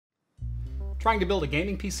Trying to build a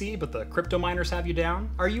gaming PC, but the crypto miners have you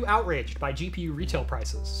down? Are you outraged by GPU retail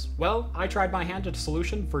prices? Well, I tried my hand at a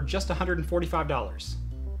solution for just $145.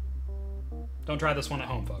 Don't try this one at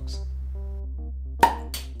home, folks.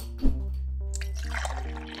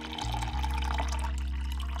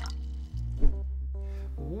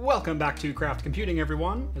 Welcome back to Craft Computing,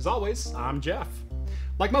 everyone. As always, I'm Jeff.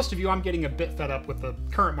 Like most of you, I'm getting a bit fed up with the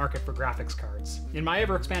current market for graphics cards. In my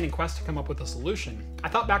ever-expanding quest to come up with a solution, I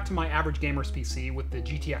thought back to my average gamer's PC with the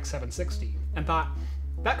GTX 760 and thought,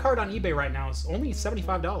 that card on eBay right now is only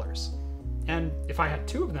 $75. And if I had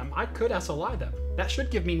two of them, I could SLI them. That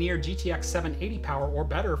should give me near GTX 780 power or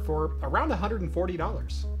better for around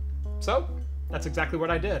 $140. So, that's exactly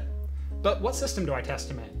what I did. But what system do I test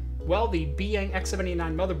them in? Well, the Brewing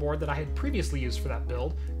X789 motherboard that I had previously used for that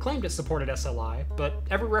build claimed it supported SLI, but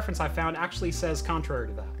every reference I found actually says contrary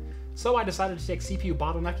to that. So I decided to take CPU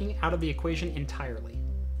bottlenecking out of the equation entirely.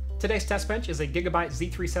 Today's test bench is a Gigabyte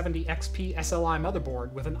Z370XP SLI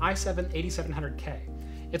motherboard with an i7-8700K.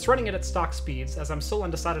 It's running at its stock speeds, as I'm still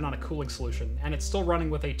undecided on a cooling solution, and it's still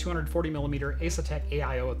running with a 240mm Asetek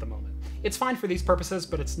AIO at the moment. It's fine for these purposes,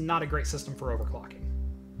 but it's not a great system for overclocking.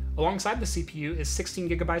 Alongside the CPU is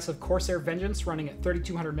 16GB of Corsair Vengeance running at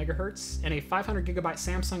 3200 MHz and a 500GB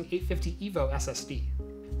Samsung 850 EVO SSD.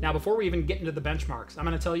 Now before we even get into the benchmarks, I'm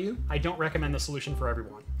going to tell you, I don't recommend the solution for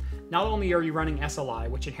everyone. Not only are you running SLI,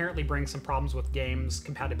 which inherently brings some problems with games,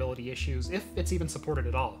 compatibility issues, if it's even supported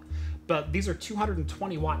at all, but these are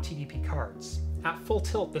 220 watt TDP cards. At full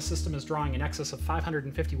tilt, the system is drawing in excess of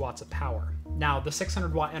 550 watts of power. Now the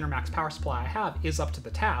 600 watt Enermax power supply I have is up to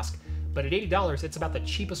the task, but at $80, it's about the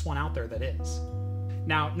cheapest one out there that is.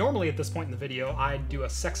 Now, normally at this point in the video, I'd do a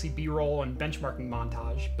sexy B-roll and benchmarking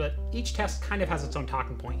montage, but each test kind of has its own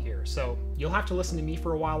talking point here, so you'll have to listen to me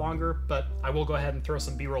for a while longer, but I will go ahead and throw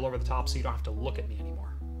some B-roll over the top so you don't have to look at me anymore.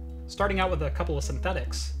 Starting out with a couple of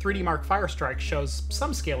synthetics, 3D Mark Firestrike shows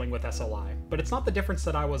some scaling with SLI, but it's not the difference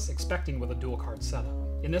that I was expecting with a dual card setup.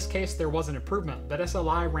 In this case, there was an improvement, but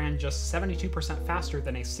SLI ran just 72% faster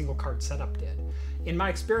than a single card setup did. In my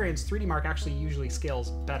experience, 3D Mark actually usually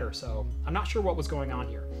scales better, so I'm not sure what was going on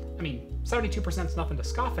here. I mean, 72% is nothing to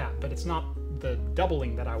scoff at, but it's not the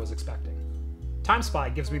doubling that I was expecting.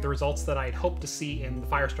 TimeSpy gives me the results that I'd hoped to see in the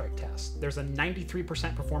Firestrike test. There's a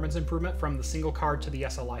 93% performance improvement from the single card to the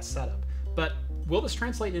SLI setup, but will this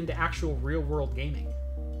translate into actual real-world gaming?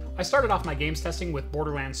 I started off my games testing with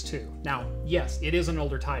Borderlands 2. Now, yes, it is an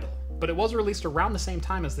older title, but it was released around the same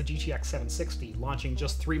time as the GTX 760, launching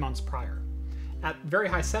just 3 months prior. At very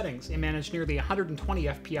high settings, it managed nearly 120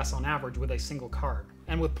 FPS on average with a single card,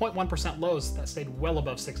 and with 0.1% lows that stayed well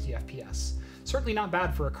above 60 FPS. Certainly not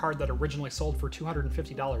bad for a card that originally sold for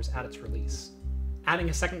 $250 at its release. Adding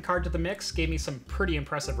a second card to the mix gave me some pretty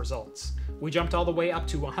impressive results. We jumped all the way up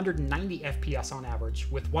to 190 FPS on average,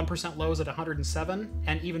 with 1% lows at 107,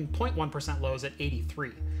 and even 0.1% lows at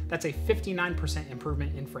 83. That's a 59%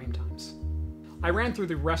 improvement in frame times. I ran through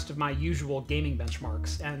the rest of my usual gaming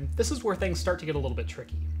benchmarks, and this is where things start to get a little bit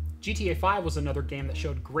tricky. GTA 5 was another game that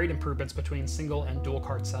showed great improvements between single and dual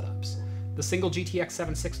card setups. The single GTX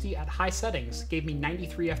 760 at high settings gave me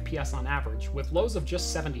 93 FPS on average, with lows of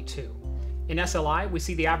just 72. In SLI, we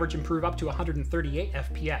see the average improve up to 138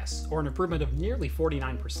 FPS, or an improvement of nearly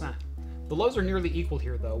 49%. The lows are nearly equal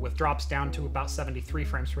here though, with drops down to about 73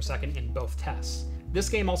 frames per second in both tests. This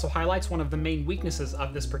game also highlights one of the main weaknesses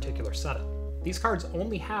of this particular setup. These cards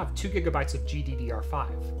only have 2GB of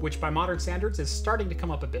GDDR5, which by modern standards is starting to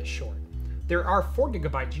come up a bit short. There are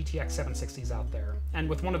 4GB GTX 760s out there, and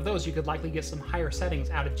with one of those you could likely get some higher settings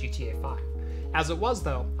out of GTA 5. As it was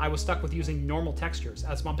though, I was stuck with using normal textures,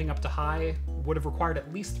 as bumping up to high would have required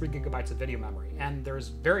at least 3GB of video memory, and there's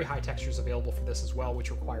very high textures available for this as well,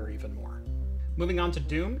 which require even more. Moving on to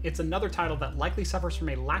Doom, it's another title that likely suffers from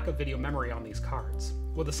a lack of video memory on these cards.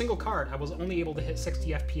 With a single card, I was only able to hit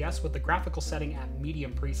 60 FPS with the graphical setting at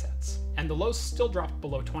medium presets, and the lows still dropped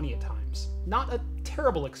below 20 at times. Not a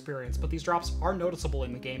terrible experience, but these drops are noticeable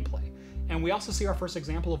in the gameplay, and we also see our first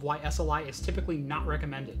example of why SLI is typically not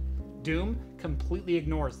recommended. Doom completely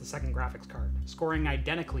ignores the second graphics card, scoring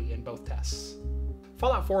identically in both tests.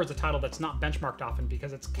 Fallout 4 is a title that's not benchmarked often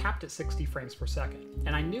because it's capped at 60 frames per second,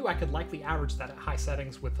 and I knew I could likely average that at high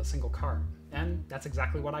settings with a single card, and that's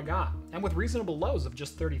exactly what I got, and with reasonable lows of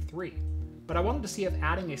just 33. But I wanted to see if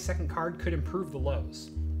adding a second card could improve the lows.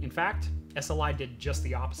 In fact, SLI did just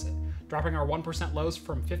the opposite, dropping our 1% lows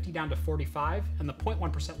from 50 down to 45, and the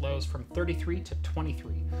 0.1% lows from 33 to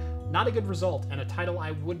 23. Not a good result, and a title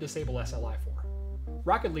I would disable SLI for.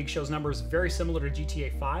 Rocket League shows numbers very similar to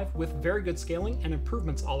GTA 5, with very good scaling and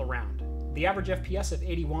improvements all around. The average FPS of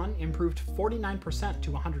 81 improved 49%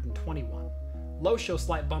 to 121. Lows show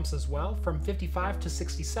slight bumps as well, from 55 to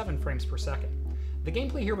 67 frames per second. The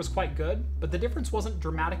gameplay here was quite good, but the difference wasn't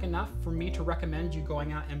dramatic enough for me to recommend you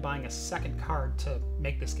going out and buying a second card to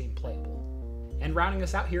make this game playable. And rounding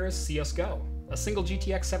us out here is CSGO. A single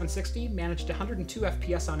GTX 760 managed 102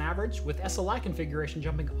 FPS on average, with SLI configuration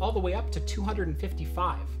jumping all the way up to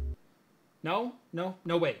 255. No,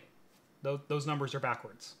 wait. Those numbers are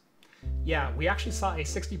backwards. Yeah, we actually saw a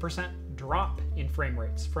 60% drop in frame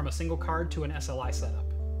rates from a single card to an SLI setup.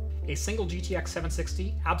 A single GTX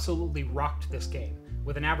 760 absolutely rocked this game,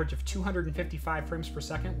 with an average of 255 frames per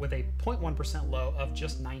second with a 0.1% low of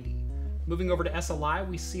just 90. Moving over to SLI,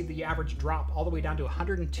 we see the average drop all the way down to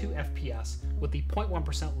 102 FPS, with the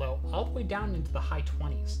 0.1% low all the way down into the high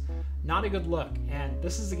 20s. Not a good look, and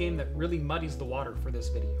this is a game that really muddies the water for this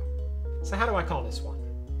video. So how do I call this one?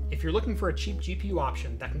 If you're looking for a cheap GPU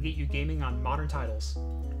option that can get you gaming on modern titles,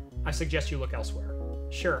 I suggest you look elsewhere.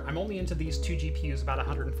 Sure, I'm only into these two GPUs about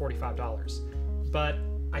 $145, but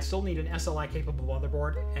I still need an SLI-capable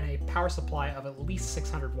motherboard and a power supply of at least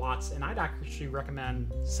 600 watts, and I'd actually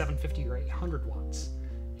recommend 750 or 800 watts.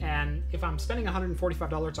 And if I'm spending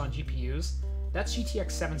 $145 on GPUs, that's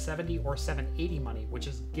GTX 770 or 780 money, which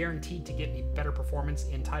is guaranteed to get me better performance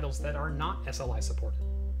in titles that are not SLI supported.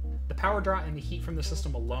 The power draw and the heat from the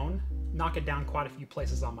system alone knock it down quite a few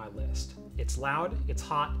places on my list. It's loud, it's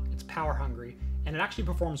hot, it's power hungry, and it actually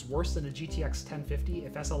performs worse than a GTX 1050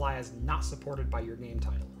 if SLI is not supported by your game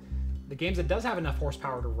title. The games it does have enough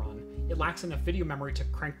horsepower to run, it lacks enough video memory to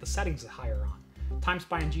crank the settings higher on. Time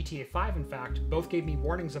Spy and GTA 5, in fact, both gave me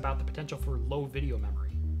warnings about the potential for low video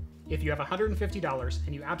memory. If you have $150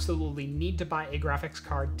 and you absolutely need to buy a graphics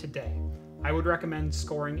card today, I would recommend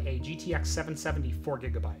scoring a GTX 770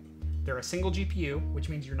 4GB. They're a single GPU, which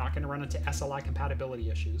means you're not going to run into SLI compatibility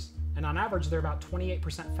issues, and on average they're about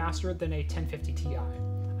 28% faster than a 1050 Ti.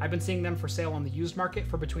 I've been seeing them for sale on the used market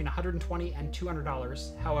for between $120 and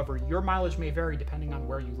 $200, however your mileage may vary depending on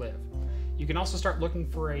where you live. You can also start looking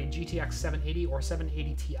for a GTX 780 or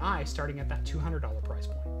 780 Ti starting at that $200 price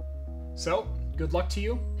point. So, good luck to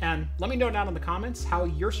you, and let me know down in the comments how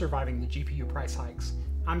you're surviving the GPU price hikes.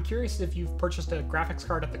 I'm curious if you've purchased a graphics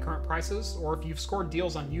card at the current prices, or if you've scored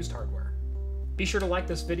deals on used hardware. Be sure to like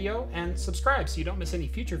this video and subscribe so you don't miss any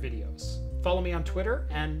future videos. Follow me on Twitter,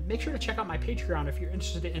 and make sure to check out my Patreon if you're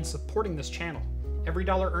interested in supporting this channel. Every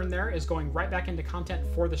dollar earned there is going right back into content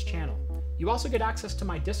for this channel. You also get access to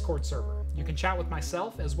my Discord server. You can chat with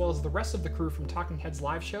myself as well as the rest of the crew from Talking Heads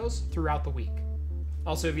live shows throughout the week.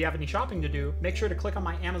 Also, if you have any shopping to do, make sure to click on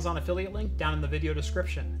my Amazon affiliate link down in the video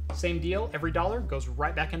description. Same deal, every dollar goes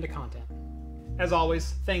right back into content. As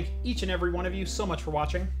always, thank each and every one of you so much for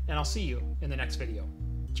watching, and I'll see you in the next video.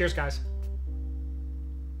 Cheers, guys.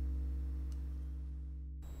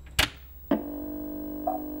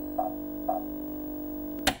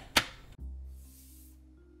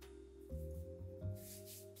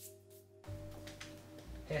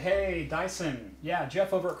 Hey, Dyson. Yeah,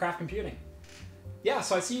 Jeff over at Craft Computing. Yeah,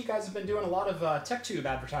 so I see you guys have been doing a lot of TechTube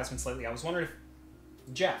advertisements lately. I was wondering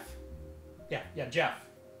if... Jeff. Yeah, Jeff.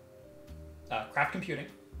 Craft Computing.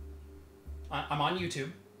 I'm on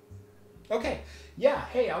YouTube. Okay, yeah,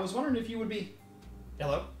 hey, I was wondering if you would be...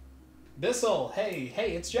 Hello? Bissell, hey,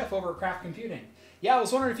 it's Jeff over at Craft Computing. Yeah, I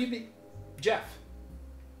was wondering if you'd be... Jeff.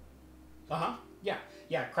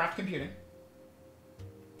 Yeah, Craft Computing.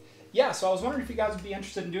 Yeah, so I was wondering if you guys would be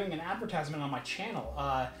interested in doing an advertisement on my channel.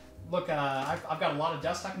 Look, I've got a lot of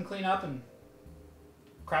dust I can clean up and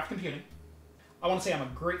Craft Computing. I want to say I'm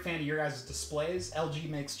a great fan of your guys' displays. LG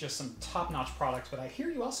makes just some top-notch products, but I hear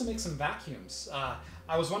you also make some vacuums.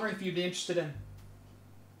 I was wondering if you'd be interested in...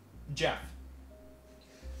 Jeff.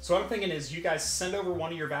 So what I'm thinking is you guys send over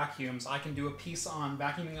one of your vacuums. I can do a piece on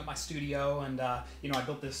vacuuming up my studio, and I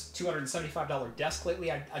built this $275 desk lately.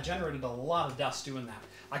 I generated a lot of dust doing that.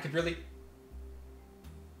 I could really...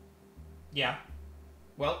 Yeah.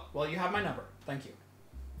 Well, you have my number. Thank you.